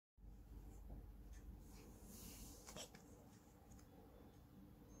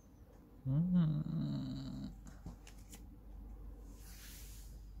All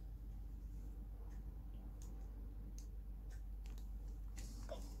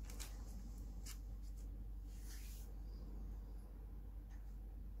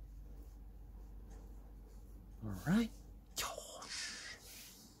right.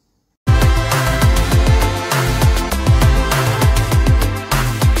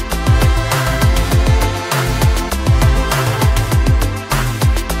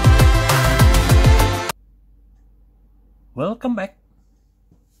 Welcome back.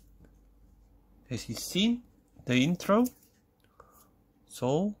 As you've seen the intro,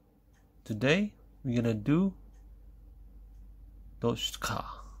 so today we're gonna do Doshka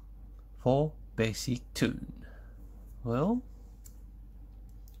for basic tune. Well,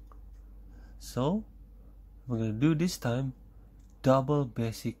 so we're gonna do this time double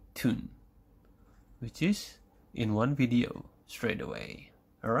basic tune, which is in one video straight away.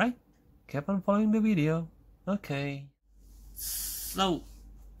 Alright, keep on following the video. Okay, so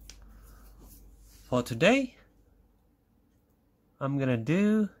for today I'm gonna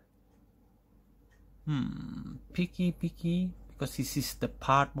do picky because this is the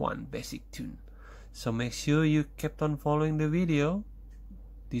part 1 basic tune. So make sure you kept on following the video.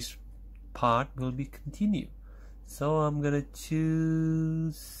 This part will be continued. So I'm gonna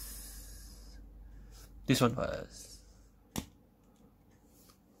choose this one first.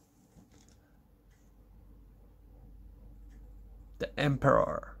 The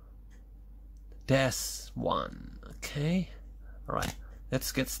Emperor. That's one. Okay. Alright,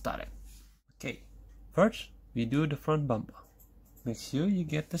 let's get started. Okay, first we do the front bumper. Make sure you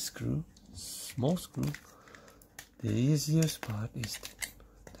get the screw, small screw. The easiest part is to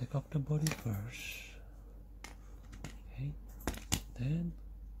take off the body first. Okay, then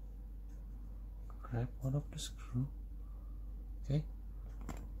grab one of the screw. Okay.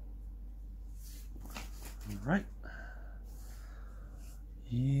 Alright.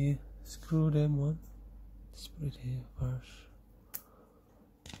 You screw them one. Just put it here first.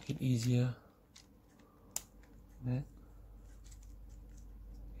 Make it easier. That.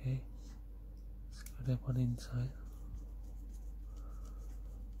 Okay. Screw that one inside.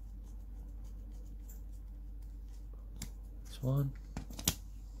 This one.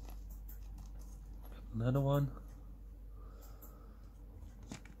 Another one.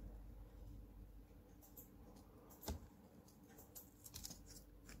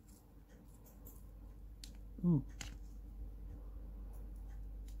 Ooh.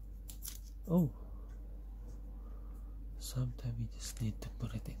 Oh. Sometimes we just need to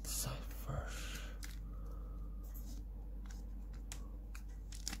put it inside first.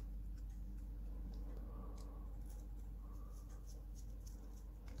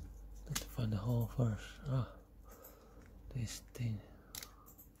 Need to find the hole first. Ah, this thing.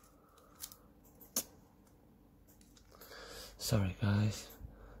 Sorry guys.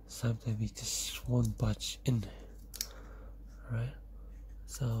 Sometimes we just won't budge in. Right?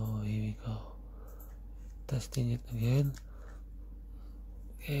 So here we go. Testing it again.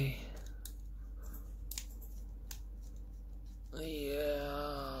 Okay. Yeah.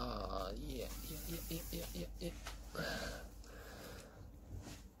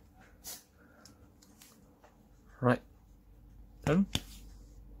 Right. Done.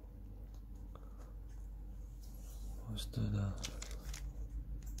 Let's do the.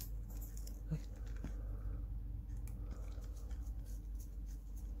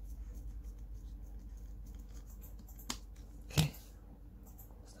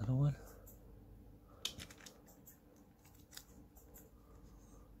 One.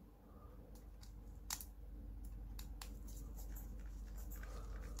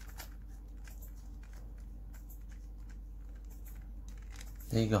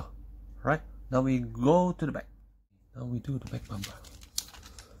 There you go. Right, now we go to the back. Now we do the back bumper.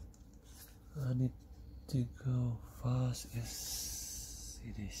 I need to go fast as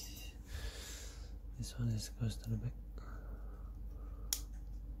it is. This one is goes to the back.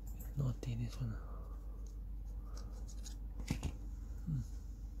 Naughty this one.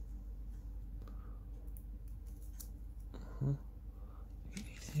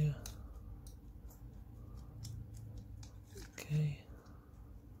 Easier. Okay.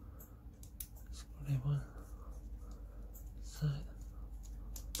 Screw that one. Side.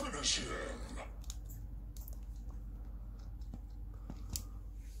 Finish him.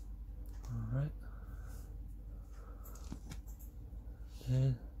 Alright.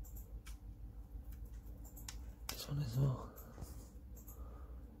 Then this one as well.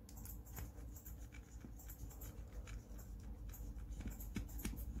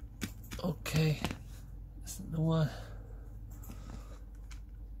 Okay, that's the one.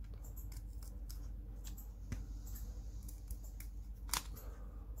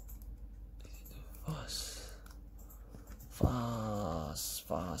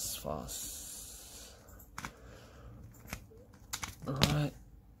 fast. Alright,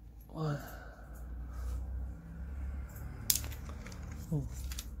 one. Oh,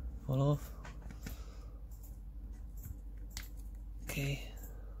 fall off. Okay.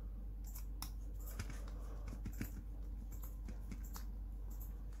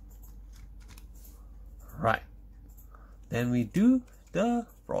 Right. Then we do the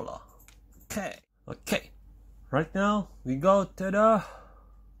roller. Okay. Okay. Right now we go to the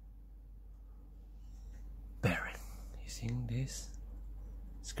bearing using this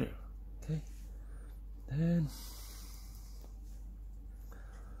screw. Okay. Then if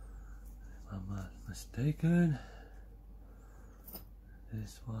I'm not mistaken,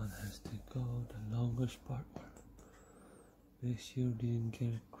 this one has to go the longest part. Make sure you didn't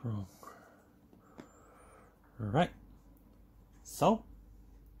get it wrong. Right. So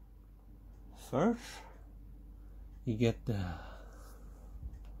first you get the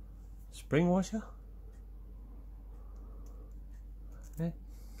spring washer. Okay.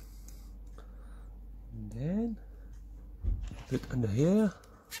 And then put it under here.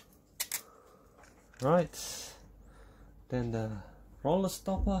 Right. Then the roller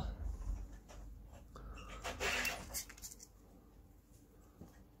stopper.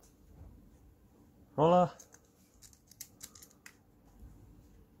 Roller.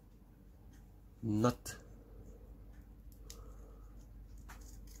 Nut.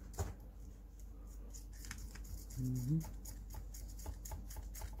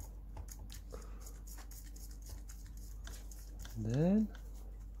 Then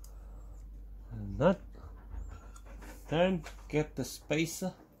a nut. Then get the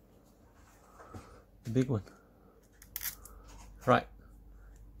spacer, the big one. Right.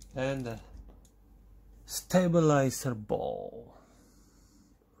 And the stabilizer ball.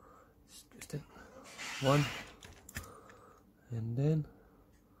 Twist it. One. And then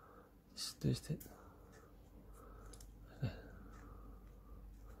just twist it.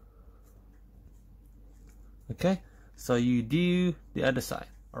 Okay, so you do the other side.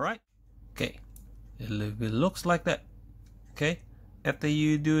 Alright? Okay, it looks like that. Okay, after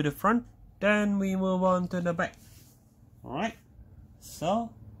you do the front, then we move on to the back. Alright, so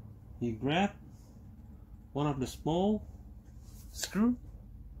you grab one of the small screw.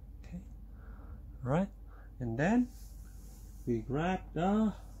 Okay, right, and then we grab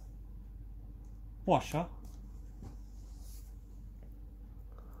the washer.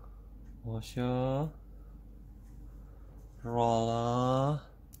 Roller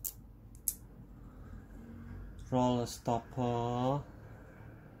stopper,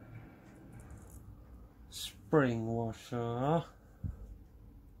 spring washer,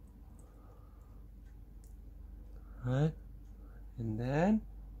 right, and then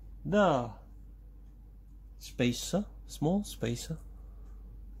the spacer, small spacer,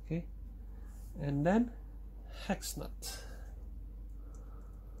 okay, and then hex nut.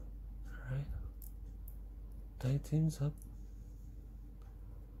 Right, tightens up.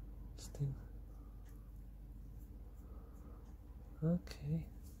 Okay,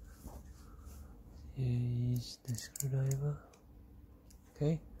 use the screwdriver.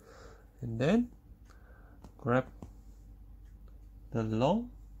 Okay, and then grab the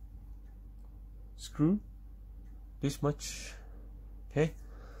long screw, this much. Okay,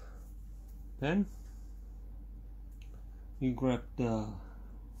 then you grab the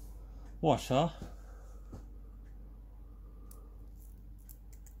washer,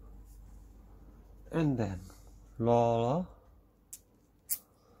 and then roller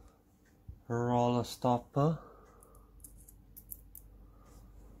stopper,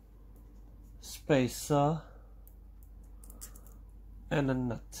 spacer, and a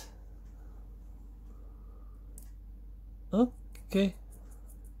nut. Okay,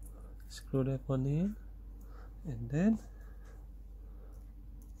 screw that one in, and then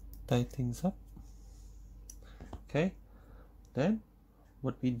tie things up. Okay, then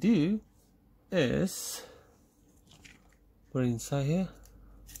what we do is put it inside here.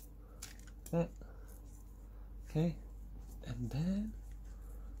 That. Okay, and then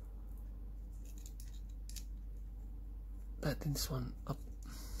tighten this one up.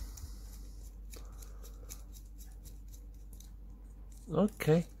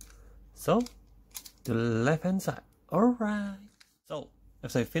 Okay, so the left hand side. Alright, so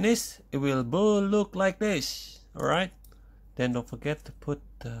as I finish, it will look like this. Alright, then don't forget to put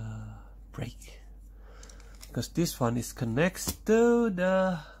the brake, because this one is connected to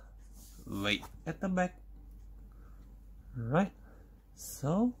the weight at the back. Right,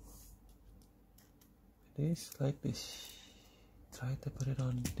 so it is like this. Try to put it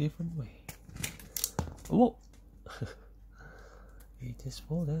on a different way. Whoa. you just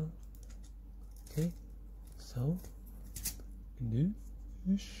fall down. Okay, so you can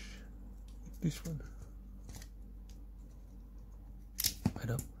do this one. I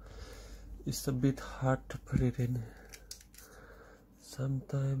know it's a bit hard to put it in.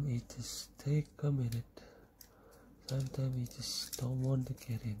 Sometimes it just take a minute. Sometimes you just don't want to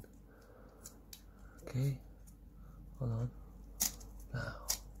get in. Okay, hold on. Now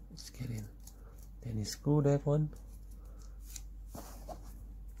let's get in. Then you screw that one.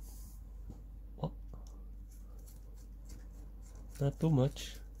 Oh, not too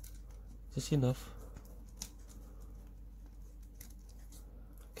much, just enough.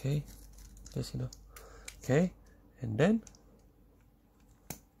 Okay, just enough. Okay, and then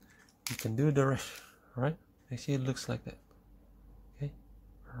you can do the rest. Right? Actually, it looks like that. Okay,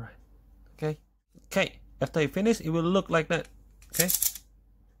 all right. Okay, okay. After you finish, it will look like that. Okay,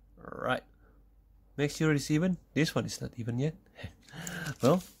 all right. Make sure it's even. This one is not even yet.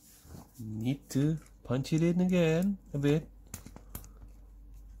 Well, need to punch it in again a bit.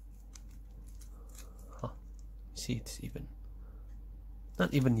 Huh. See, it's even.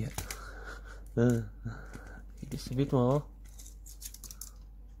 Not even yet. Just a bit more.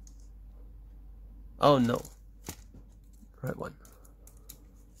 Oh no. Right one.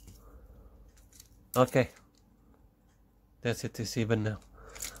 Okay. That's it. It's even now.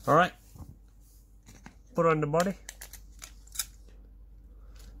 Alright. Put on the body.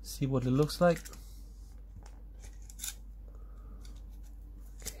 See what it looks like.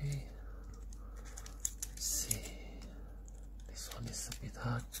 Okay. Let's see. This one is a bit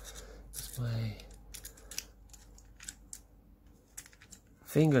hard because my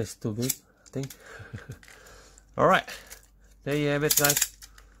finger is too big, I think. Alright. There you have it, guys.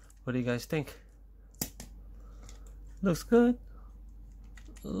 What do you guys think? Looks good.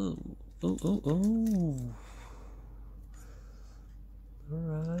 Ooh, ooh, ooh, ooh.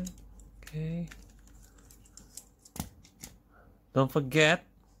 Alright, okay. Don't forget,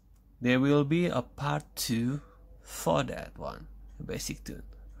 there will be a part 2 for that one, the basic tune.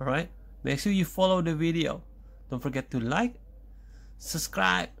 Alright, make sure you follow the video. Don't forget to like,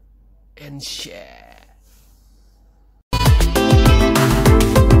 subscribe, and share.